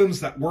systems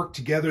that work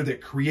together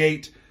that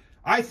create,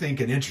 I think,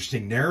 an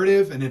interesting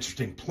narrative, an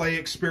interesting play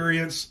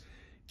experience,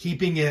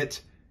 keeping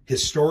it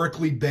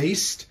historically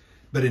based,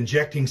 but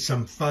injecting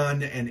some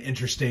fun and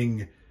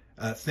interesting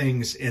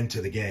things into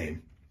the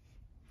game.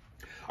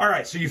 All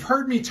right, so you've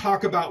heard me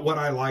talk about what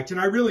I liked, and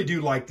I really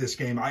do like this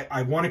game.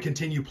 I want to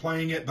continue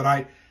playing it,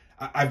 but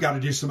I've got to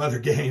do some other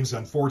games,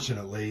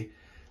 unfortunately.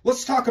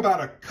 Let's talk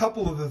about a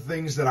couple of the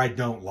things that I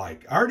don't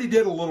like. I already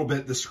did a little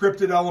bit. The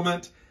scripted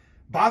element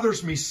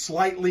bothers me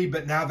slightly,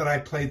 but now that I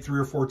played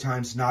 3 or 4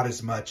 times, not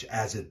as much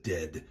as it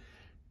did.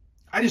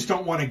 I just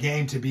don't want a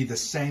game to be the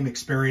same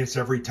experience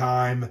every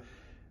time,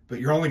 but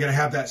you're only going to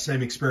have that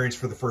same experience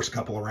for the first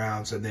couple of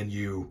rounds, and then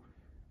you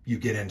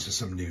get into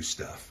some new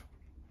stuff.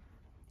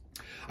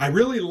 I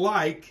really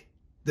like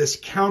this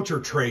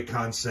counter tray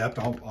concept.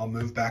 I'll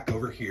move back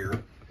over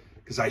here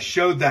because I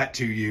showed that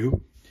to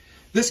you.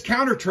 This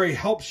counter tray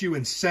helps you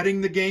in setting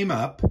the game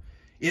up.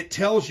 It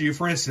tells you,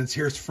 for instance,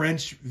 here's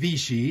French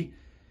Vichy.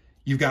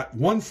 You've got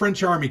 1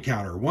 French army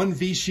counter, 1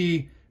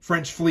 Vichy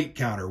French fleet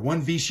counter,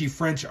 1 Vichy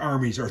French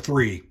armies, or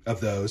 3 of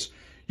those.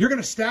 You're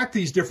going to stack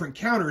these different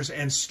counters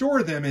and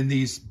store them in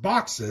these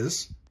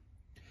boxes.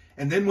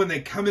 And then when they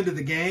come into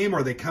the game,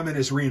 or they come in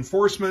as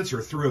reinforcements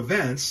or through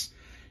events,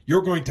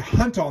 you're going to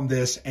hunt on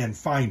this and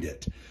find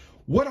it.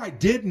 What I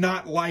did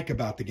not like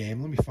about the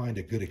game, let me find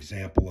a good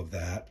example of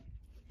that.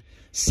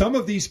 Some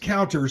of these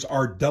counters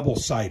are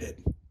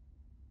double-sided.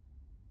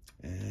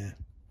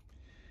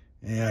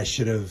 I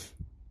should have...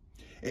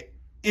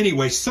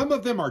 Anyway, some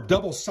of them are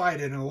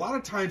double-sided, and a lot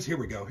of times, here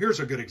we go. Here's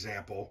a good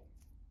example.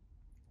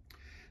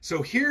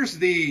 So here's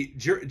the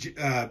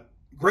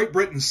Great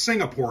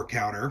Britain-Singapore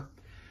counter.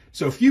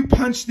 So if you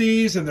punch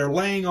these and they're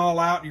laying all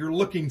out and you're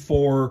looking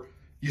for,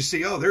 you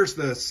see, oh, there's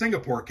the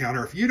Singapore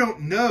counter. If you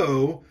don't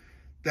know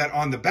that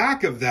on the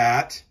back of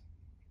that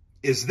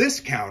is this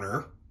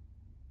counter,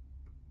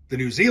 the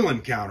New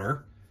Zealand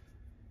counter,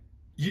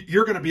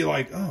 you're going to be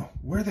like, oh,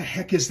 where the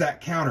heck is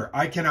that counter?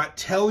 I cannot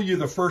tell you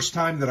the first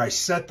time that I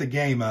set the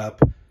game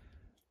up.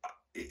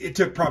 It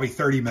took probably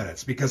 30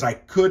 minutes because I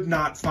could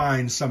not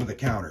find some of the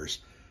counters.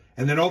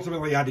 And then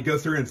ultimately I had to go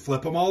through and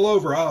flip them all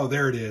over. Oh,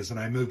 there it is. And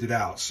I moved it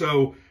out.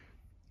 So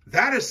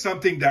that is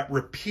something that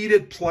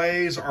repeated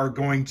plays are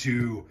going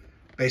to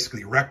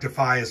basically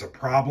rectify as a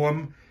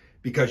problem,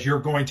 because you're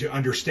going to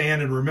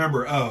understand and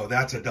remember, oh,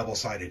 that's a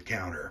double-sided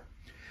counter.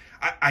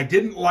 I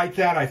didn't like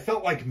that. I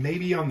felt like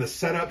maybe on the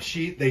setup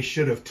sheet they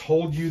should have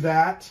told you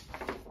that.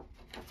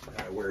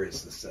 Where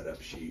is the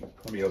setup sheet?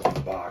 Let me open the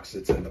box.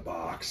 It's in the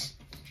box.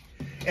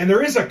 And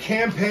there is a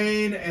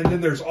campaign, and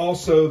then there's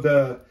also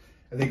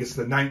I think it's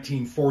the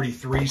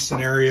 1943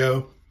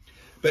 scenario.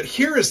 But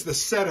here is the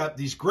setup,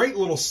 these great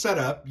little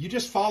setup. You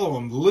just follow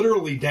them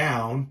literally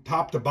down,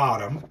 top to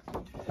bottom.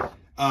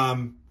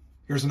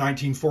 Here's a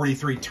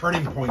 1943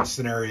 turning point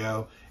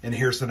scenario, and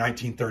here's the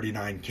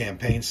 1939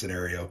 campaign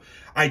scenario.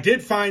 I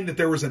did find that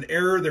there was an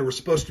error. There was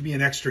supposed to be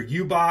an extra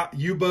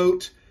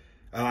U-boat.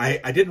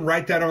 I didn't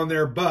write that on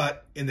there,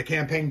 but in the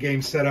campaign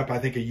game setup, I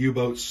think a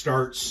U-boat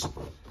starts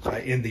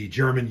in the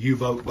German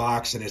U-boat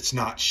box, and it's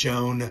not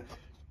shown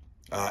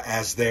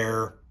as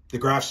there. The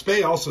Graf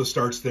Spee also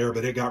starts there,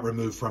 but it got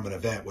removed from an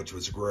event, which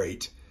was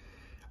great.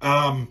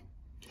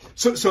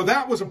 So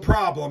that was a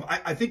problem.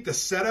 I think the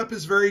setup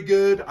is very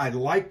good. I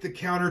like the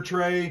counter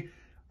tray.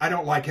 I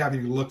don't like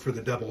having to look for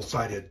the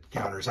double-sided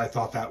counters. I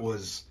thought that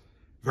was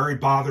very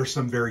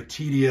bothersome, very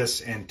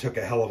tedious, and took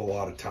a hell of a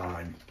lot of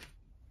time.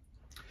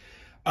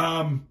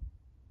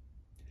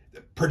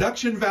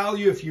 Production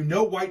value, if you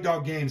know White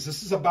Dog Games,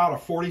 this is about a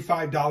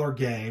 $45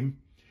 game.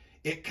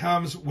 It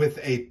comes with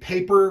a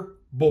paper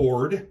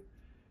board,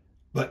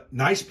 but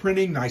nice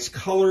printing, nice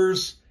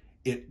colors.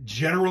 It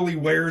generally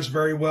wears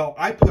very well.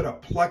 I put a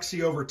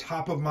plexi over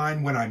top of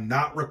mine when I'm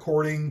not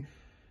recording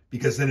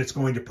because then it's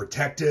going to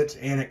protect it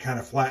and it kind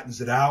of flattens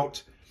it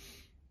out.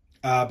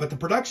 But the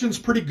production's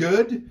pretty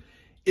good.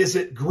 Is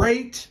it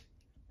great?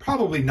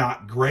 Probably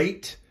not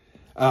great.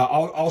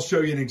 I'll show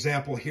you an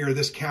example here.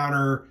 This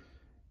counter,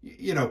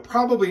 you know,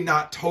 probably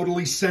not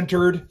totally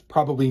centered,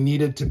 probably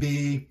needed to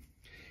be.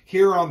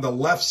 Here on the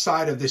left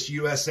side of this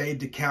USA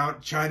to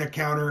China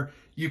counter,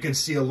 you can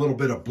see a little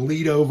bit of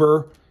bleed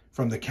over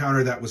from the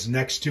counter that was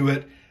next to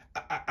it.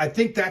 I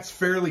think that's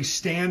fairly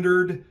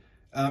standard,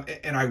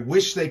 and I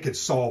wish they could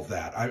solve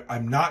that.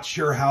 I'm not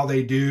sure how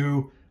they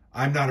do.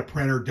 I'm not a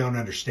printer, don't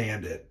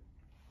understand it.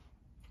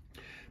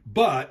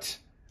 But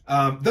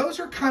those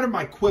are kind of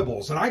my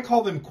quibbles, and I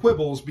call them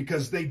quibbles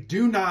because they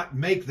do not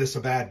make this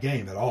a bad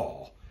game at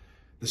all.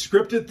 The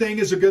scripted thing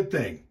is a good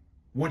thing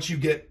once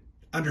you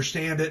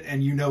understand it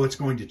and you know it's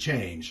going to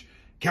change.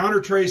 Counter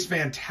tray is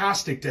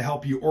fantastic to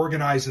help you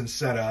organize and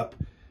set up.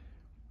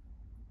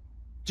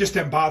 Just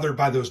am bothered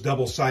by those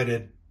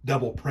double-sided,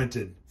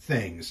 double-printed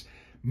things.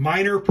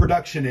 Minor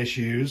production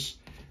issues.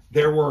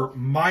 There were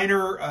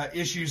minor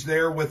issues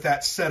there with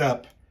that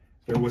setup.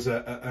 There was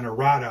an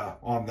errata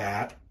on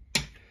that.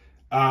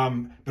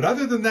 But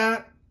other than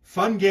that,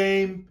 fun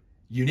game,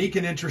 unique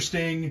and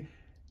interesting.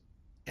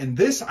 And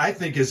this, I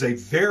think, is a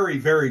very,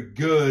 very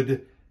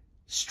good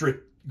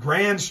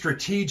grand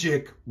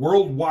strategic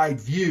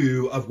worldwide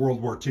view of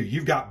World War II.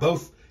 You've got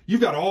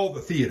all the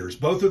theaters,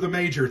 both of the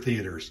major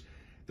theaters,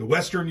 the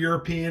Western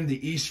European,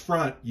 the East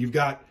Front. You've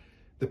got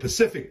the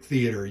Pacific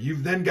Theater.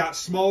 You've then got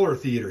smaller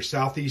theaters,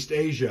 Southeast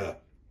Asia,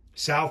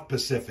 South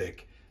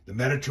Pacific, the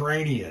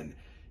Mediterranean.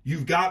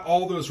 You've got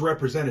all those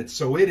represented.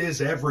 So it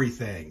is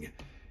everything.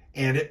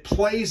 And it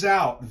plays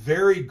out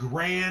very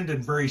grand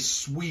and very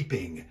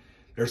sweeping.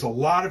 There's a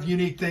lot of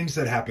unique things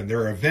that happen.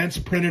 There are events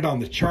printed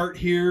on the chart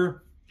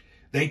here.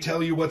 They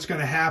tell you what's going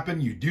to happen.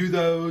 You do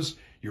those.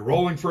 You're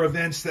rolling for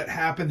events that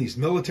happen. These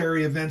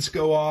military events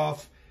go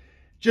off.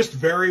 Just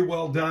very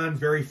well done,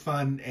 very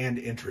fun and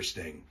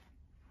interesting.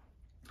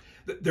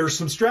 There's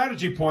some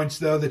strategy points,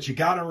 though, that you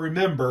got to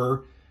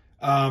remember.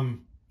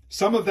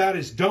 Some of that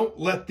is don't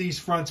let these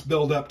fronts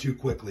build up too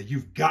quickly.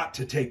 You've got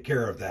to take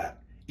care of that.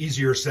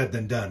 Easier said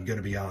than done, going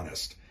to be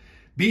honest.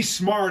 Be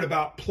smart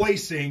about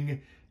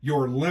placing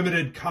your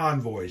limited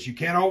convoys. You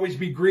can't always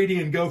be greedy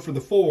and go for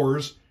the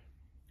fours,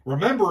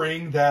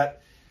 remembering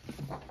that,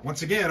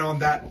 once again, on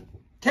that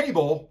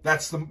table,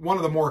 that's one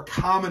of the more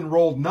common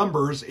rolled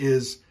numbers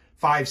is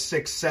 5,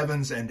 6,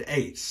 7s, and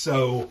 8s.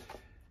 So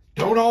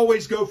don't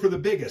always go for the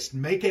biggest.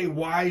 Make a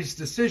wise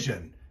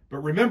decision. But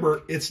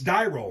remember, it's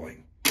die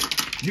rolling.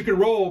 You can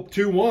roll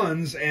 2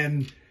 1s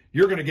and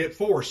you're going to get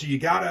 4. So you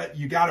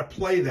gotta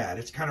play that.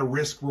 It's kind of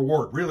risk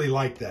reward. Really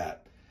like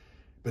that.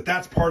 But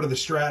that's part of the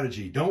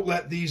strategy. Don't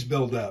let these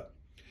build up.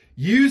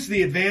 Use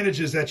the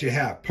advantages that you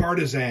have.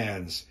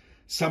 Partisans,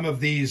 some of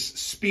these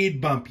speed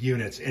bump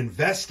units.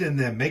 Invest in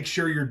them. Make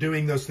sure you're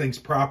doing those things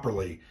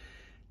properly.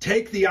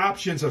 Take the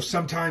options of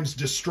sometimes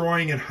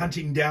destroying and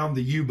hunting down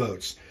the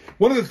U-boats.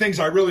 One of the things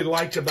I really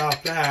liked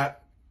about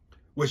that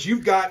was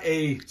you've got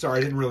sorry,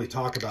 I didn't really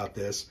talk about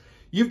this.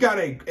 You've got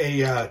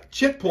a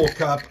chit pull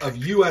cup of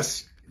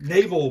U.S.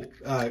 naval,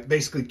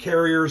 basically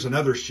carriers and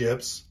other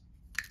ships.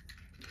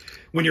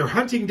 When you're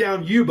hunting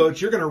down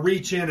U-boats, you're going to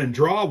reach in and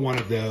draw one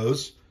of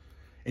those,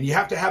 and you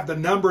have to have the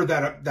number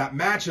that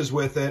matches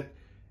with it.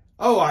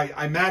 Oh,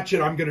 I match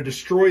it. I'm going to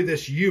destroy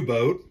this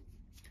U-boat.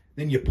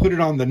 Then you put it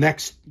on the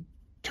next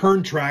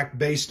turn track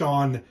based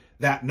on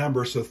that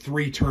number, so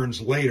 3 turns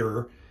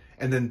later.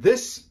 And then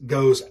this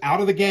goes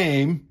out of the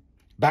game,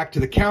 back to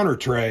the counter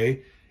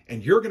tray,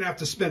 and you're going to have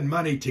to spend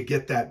money to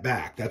get that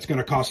back. That's going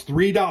to cost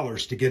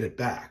 $3 to get it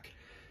back.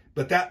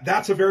 But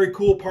that's a very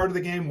cool part of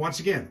the game. Once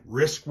again,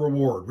 risk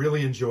reward.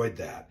 Really enjoyed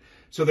that.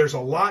 So there's a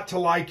lot to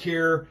like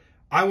here.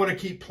 I want to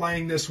keep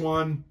playing this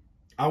one.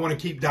 I want to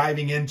keep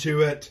diving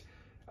into it.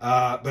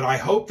 But I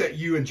hope that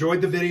you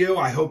enjoyed the video.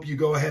 I hope you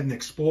go ahead and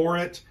explore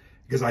it,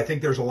 because I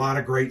think there's a lot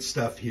of great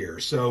stuff here.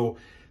 So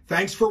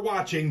thanks for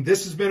watching.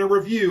 This has been a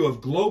review of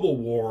Global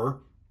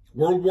War,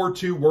 World War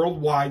II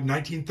Worldwide,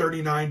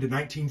 1939 to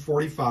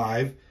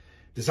 1945,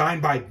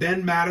 designed by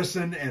Ben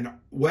Madison and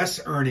Wes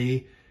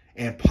Ernie,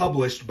 and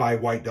published by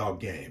White Dog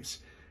Games.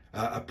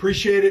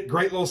 Appreciate it.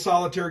 Great little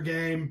solitaire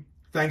game.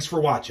 Thanks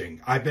for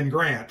watching. I've been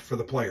Grant for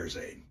the Player's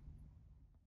Aid.